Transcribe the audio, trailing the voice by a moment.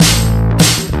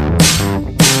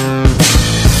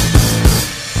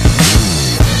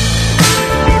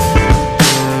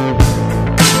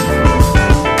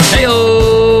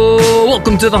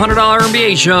to the $100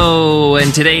 MBA Show,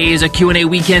 and today is a Q&A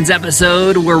Weekends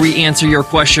episode where we answer your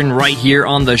question right here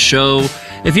on the show.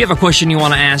 If you have a question you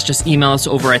want to ask, just email us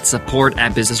over at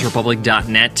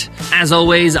support@businessrepublic.net. As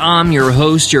always, I'm your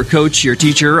host, your coach, your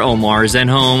teacher, Omar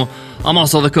Zenhom. I'm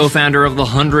also the co-founder of the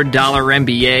 $100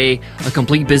 MBA, a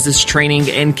complete business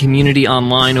training and community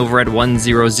online over at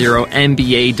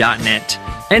 100mba.net.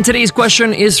 And today's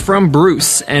question is from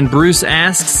Bruce, and Bruce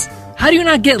asks, how do you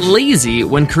not get lazy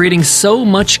when creating so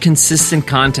much consistent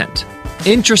content?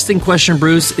 Interesting question,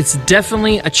 Bruce. It's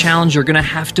definitely a challenge you're going to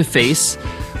have to face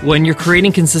when you're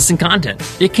creating consistent content.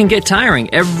 It can get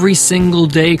tiring every single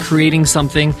day creating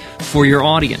something for your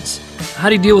audience. How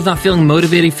do you deal with not feeling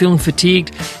motivated, feeling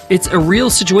fatigued? It's a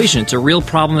real situation. It's a real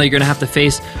problem that you're going to have to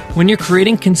face when you're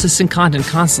creating consistent content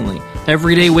constantly.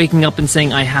 Every day waking up and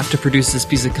saying, I have to produce this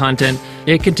piece of content,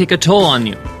 it can take a toll on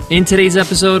you. In today's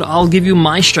episode, I'll give you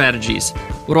my strategies.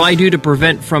 What do I do to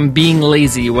prevent from being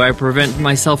lazy? Where I prevent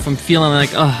myself from feeling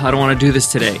like, I don't want to do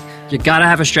this today. You got to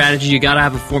have a strategy. You got to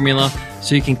have a formula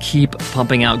so you can keep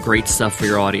pumping out great stuff for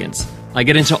your audience. I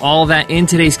get into all of that in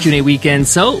today's Q&A weekend,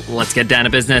 so let's get down to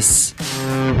business.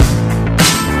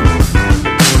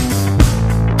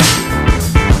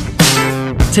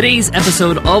 Today's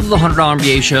episode of the $100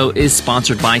 MBA Show is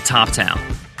sponsored by TopTal,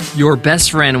 your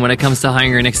best friend when it comes to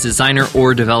hiring your next designer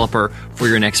or developer for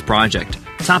your next project.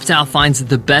 TopTal finds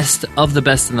the best of the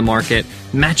best in the market,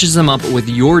 matches them up with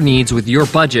your needs, with your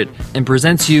budget, and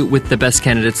presents you with the best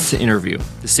candidates to interview.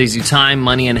 This saves you time,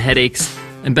 money, and headaches.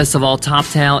 And best of all,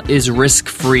 TopTal is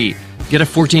risk-free. Get a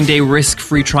 14-day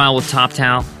risk-free trial with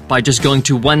TopTal by just going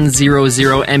to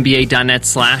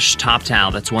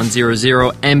 100mba.net/TopTal. That's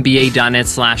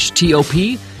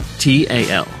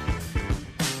 100mba.net/TOPTAL.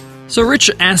 So Rich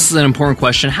asks an important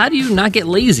question. How do you not get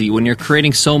lazy when you're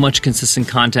creating so much consistent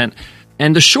content?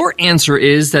 And the short answer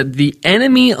is that the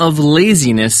enemy of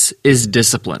laziness is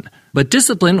discipline. But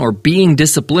discipline, or being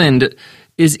disciplined,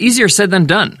 is easier said than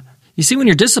done. You see, when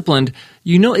you're disciplined,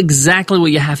 you know exactly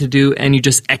what you have to do and you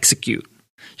just execute.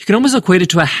 You can almost equate it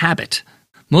to a habit.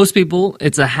 Most people,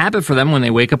 it's a habit for them when they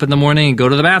wake up in the morning and go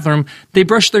to the bathroom, they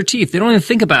brush their teeth. They don't even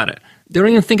think about it. They don't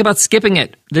even think about skipping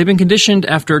it. They've been conditioned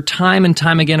after time and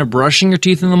time again of brushing your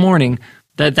teeth in the morning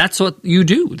that that's what you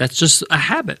do. That's just a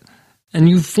habit. And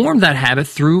you formed that habit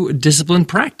through disciplined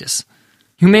practice.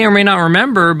 You may or may not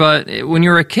remember, but when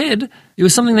you were a kid, it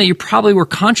was something that you probably were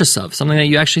conscious of, something that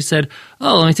you actually said,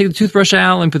 let me take the toothbrush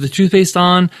out, let me put the toothpaste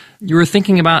on. You were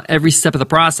thinking about every step of the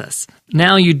process.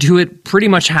 Now you do it pretty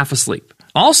much half asleep.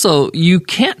 Also, you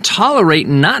can't tolerate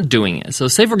not doing it. So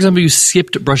say, for example, you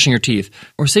skipped brushing your teeth,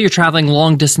 or say you're traveling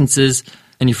long distances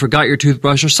and you forgot your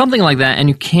toothbrush or something like that and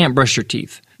you can't brush your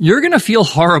teeth. You're going to feel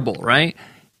horrible, right?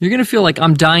 You're going to feel like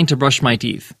I'm dying to brush my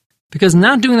teeth. Because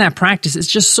not doing that practice is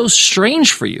just so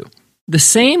strange for you. The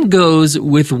same goes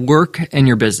with work and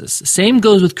your business. The same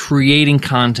goes with creating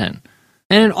content.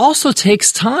 And it also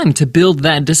takes time to build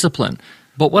that discipline.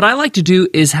 But what I like to do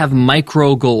is have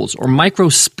micro goals or micro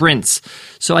sprints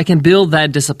so I can build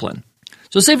that discipline.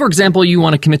 So say, for example, you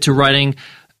want to commit to writing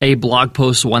a blog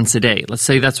post once a day. Let's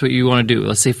say that's what you want to do.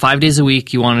 Let's say 5 days a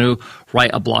week you want to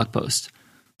write a blog post.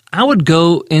 I would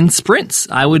go in sprints.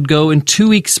 I would go in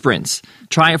 2-week sprints.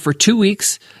 Try it for 2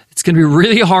 weeks. It's going to be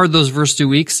really hard those first 2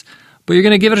 weeks, but you're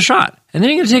going to give it a shot. And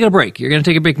then you're going to take a break. You're going to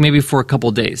take a break maybe for a couple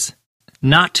of days.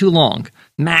 Not too long.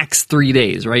 Max 3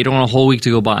 days, right? You don't want a whole week to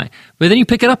go by. But then you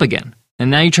pick it up again. And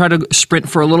now you try to sprint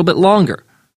for a little bit longer.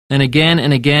 And again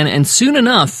and again. And soon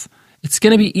enough, it's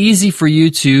going to be easy for you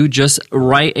to just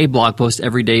write a blog post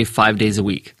every day, 5 days a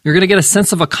week. You're going to get a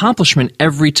sense of accomplishment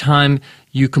every time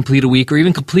you complete a week or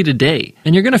even complete a day.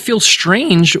 And you're going to feel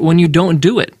strange when you don't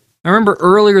do it. I remember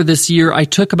earlier this year, I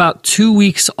took about 2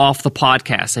 weeks off the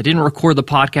podcast. I didn't record the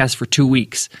podcast for 2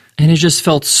 weeks. And it just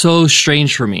felt so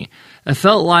strange for me. I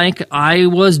felt like I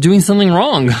was doing something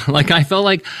wrong. Like I felt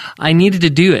like I needed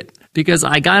to do it. Because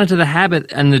I got into the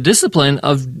habit and the discipline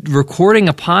of recording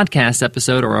a podcast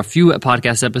episode or a few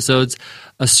podcast episodes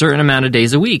a certain amount of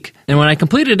days a week. And when I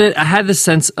completed it, I had this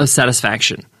sense of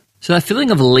satisfaction. So that feeling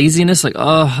of laziness, like,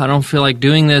 I don't feel like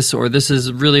doing this, or this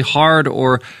is really hard,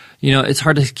 or, it's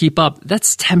hard to keep up,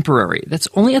 that's temporary. That's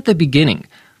only at the beginning.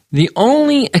 The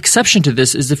only exception to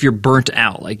this is if you're burnt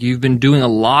out, like you've been doing a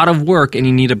lot of work and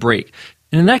you need a break.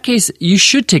 And in that case, you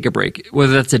should take a break,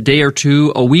 whether that's a day or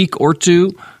two, a week or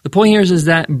two. The point here is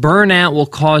that burnout will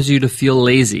cause you to feel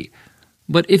lazy.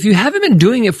 But if you haven't been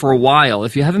doing it for a while,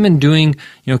 if you haven't been doing,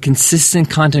 consistent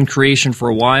content creation for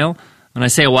a while, when I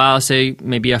say a while, I say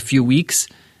maybe a few weeks,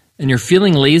 and you're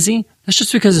feeling lazy, that's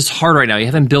just because it's hard right now. You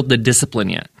haven't built the discipline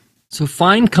yet. So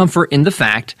find comfort in the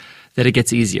fact that it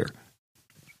gets easier.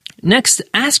 Next,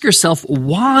 ask yourself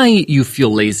why you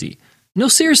feel lazy. No,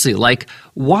 seriously, like,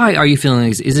 why are you feeling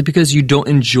lazy? Is it because you don't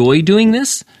enjoy doing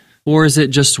this? Or is it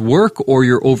just work, or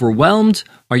you're overwhelmed?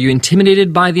 Are you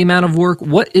intimidated by the amount of work?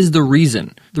 What is the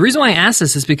reason? The reason why I ask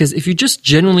this is because if you just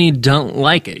genuinely don't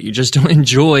like it, you just don't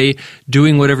enjoy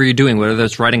doing whatever you're doing, whether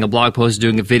it's writing a blog post,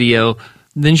 doing a video,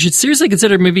 then you should seriously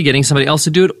consider maybe getting somebody else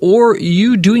to do it, or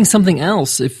you doing something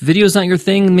else. If video is not your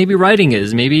thing, maybe writing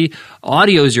is, maybe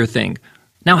audio is your thing.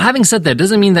 Now, having said that,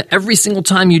 doesn't mean that every single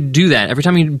time you do that, every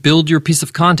time you build your piece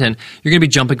of content, you're going to be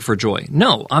jumping for joy.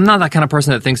 No, I'm not that kind of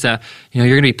person that thinks that, you're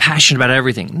going to be passionate about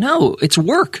everything. No, it's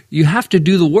work. You have to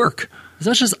do the work. As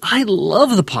much as I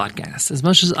love the podcast, as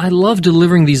much as I love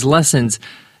delivering these lessons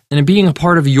and being a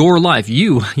part of your life,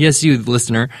 you, yes, you, the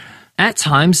listener, at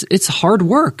times it's hard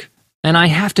work. And I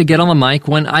have to get on the mic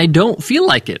when I don't feel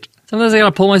like it. Sometimes I got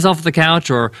to pull myself off the couch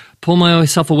or pull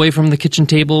myself away from the kitchen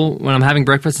table when I'm having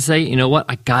breakfast and say, you know what,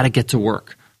 I got to get to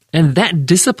work. And that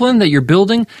discipline that you're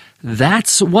building,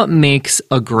 that's what makes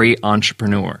a great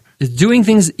entrepreneur. Is doing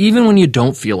things even when you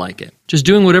don't feel like it. Just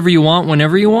doing whatever you want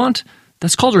whenever you want,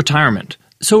 that's called retirement.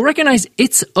 So recognize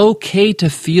it's okay to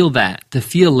feel that, to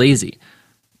feel lazy.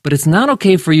 But it's not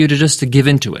okay for you to give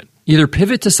into it. Either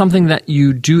pivot to something that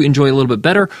you do enjoy a little bit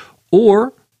better,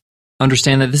 or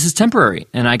understand that this is temporary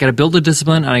and I got to build a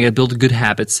discipline and I got to build good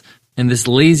habits, and this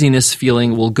laziness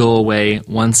feeling will go away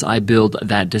once I build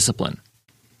that discipline.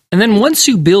 And then once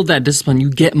you build that discipline,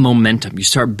 you get momentum. You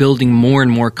start building more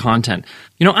and more content.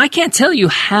 I can't tell you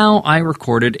how I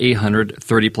recorded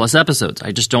 130 plus episodes.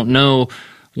 I just don't know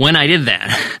when I did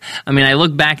that. I mean, I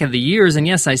look back at the years and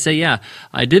yes, I say, yeah,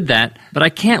 I did that, but I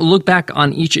can't look back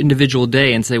on each individual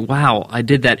day and say, wow, I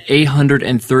did that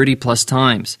 830 plus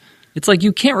times. It's like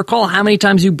you can't recall how many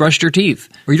times you brushed your teeth,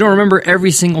 or you don't remember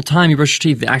every single time you brushed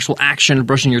your teeth, the actual action of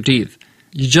brushing your teeth.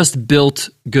 You just built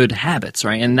good habits,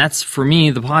 right? And that's, for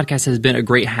me, the podcast has been a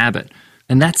great habit.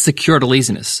 And that's the cure to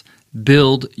laziness.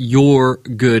 Build your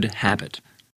good habit.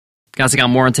 Guys, I got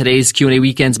more on today's Q&A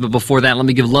weekends, but before that, let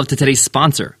me give love to today's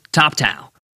sponsor, TopTal.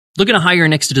 Looking to hire your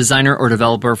next designer or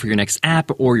developer for your next app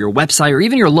or your website or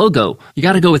even your logo? You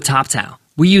got to go with TopTal.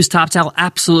 We use TopTal,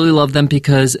 absolutely love them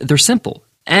because they're simple.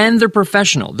 And they're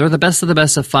professional. They're the best of the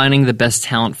best of finding the best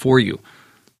talent for you.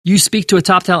 You speak to a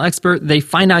TopTal expert, they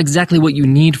find out exactly what you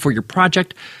need for your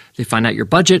project, they find out your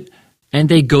budget, and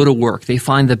they go to work. They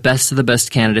find the best of the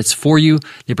best candidates for you,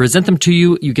 they present them to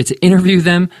you, you get to interview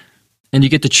them, and you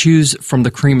get to choose from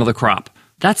the cream of the crop.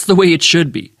 That's the way it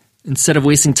should be. Instead of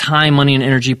wasting time, money, and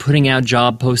energy putting out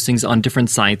job postings on different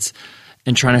sites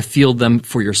and trying to field them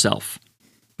for yourself.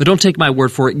 But don't take my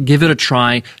word for it. Give it a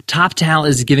try. TopTal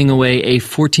is giving away a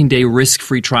 14-day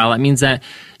risk-free trial. That means that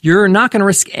you're not going to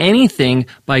risk anything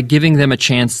by giving them a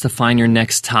chance to find your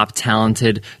next top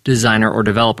talented designer or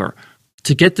developer.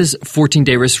 To get this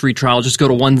 14-day risk-free trial, just go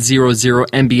to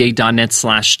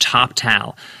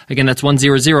 100mba.net/TopTal. Again, that's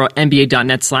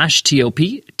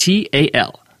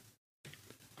 100mba.net/TOPTAL.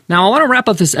 Now, I want to wrap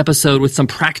up this episode with some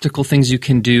practical things you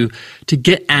can do to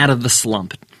get out of the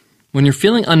slump. When you're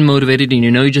feeling unmotivated and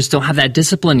you just don't have that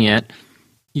discipline yet,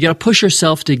 you got to push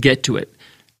yourself to get to it,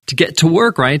 to get to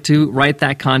work, right? To write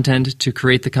that content, to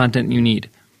create the content you need.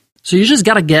 So you just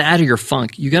got to get out of your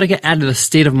funk. You got to get out of the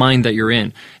state of mind that you're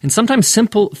in. And sometimes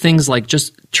simple things like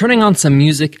just turning on some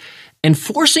music and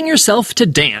forcing yourself to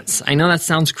dance. I know that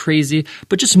sounds crazy,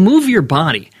 but just move your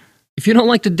body. If you don't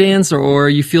like to dance or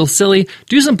you feel silly,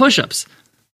 do some push-ups.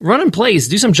 Run in place,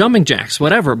 do some jumping jacks,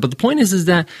 whatever. But the point is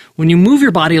that when you move your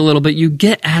body a little bit, you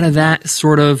get out of that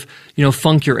sort of,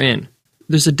 funk you're in.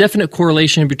 There's a definite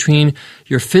correlation between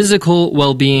your physical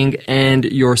well-being and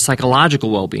your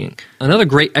psychological well-being. Another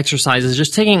great exercise is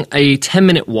just taking a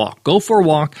 10-minute walk. Go for a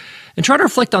walk and try to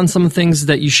reflect on some things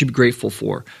that you should be grateful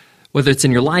for. Whether it's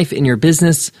in your life, in your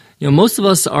business, most of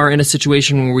us are in a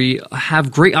situation where we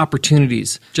have great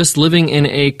opportunities, just living in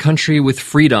a country with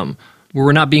freedom, where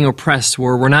we're not being oppressed,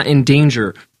 where we're not in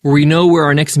danger, where we know where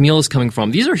our next meal is coming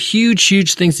from. These are huge,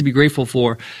 huge things to be grateful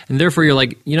for. And therefore, you're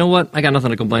like, you know what? I got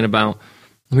nothing to complain about.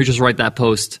 Let me just write that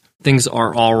post. Things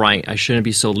are all right. I shouldn't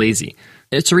be so lazy.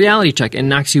 It's a reality check and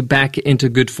knocks you back into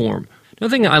good form.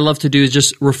 Another thing I love to do is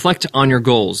just reflect on your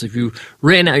goals. If you've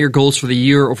written out your goals for the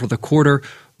year or for the quarter,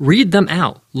 read them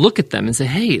out. Look at them and say,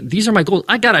 hey, these are my goals.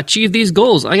 I got to achieve these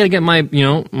goals. I got to get my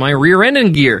rear end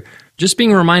in gear. Just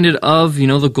being reminded of,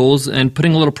 the goals and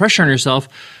putting a little pressure on yourself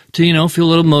to, feel a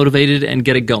little motivated and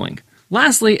get it going.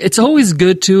 Lastly, it's always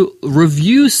good to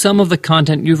review some of the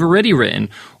content you've already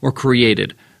written or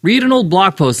created. Read an old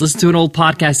blog post, listen to an old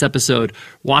podcast episode,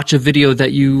 watch a video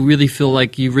that you really feel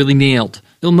like you really nailed.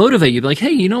 It'll motivate you. Be like,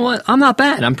 hey, you know what? I'm not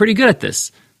bad. I'm pretty good at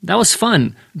this. That was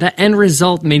fun. That end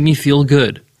result made me feel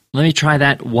good. Let me try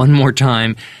that one more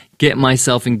time, get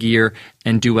myself in gear,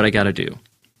 and do what I gotta do.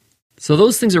 So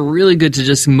those things are really good to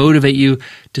just motivate you,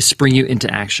 to spring you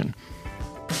into action.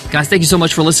 Guys, thank you so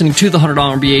much for listening to the $100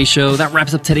 MBA show. That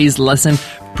wraps up today's lesson.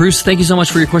 Bruce, thank you so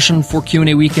much for your question for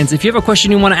Q&A Weekends. If you have a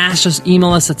question you want to ask, just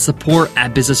email us at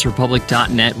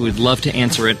support@businessrepublic.net. We'd love to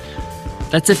answer it.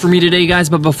 That's it for me today, guys.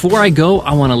 But before I go,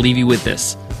 I want to leave you with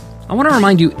this. I want to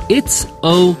remind you, it's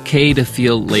okay to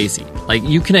feel lazy. Like,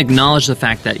 you can acknowledge the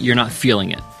fact that you're not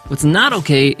feeling it. What's not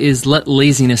okay is let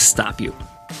laziness stop you.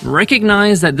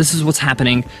 Recognize that this is what's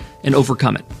happening and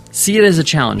overcome it. See it as a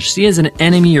challenge. See it as an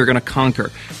enemy you're going to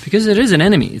conquer, because it is an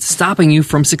enemy. It's stopping you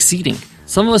from succeeding.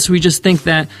 Some of us, we just think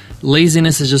that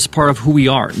laziness is just part of who we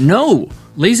are. No!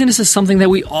 Laziness is something that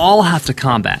we all have to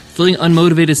combat. Feeling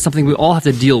unmotivated is something we all have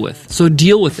to deal with. So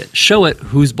deal with it. Show it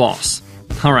who's boss.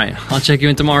 All right, I'll check you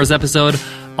in tomorrow's episode.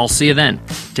 I'll see you then.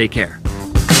 Take care.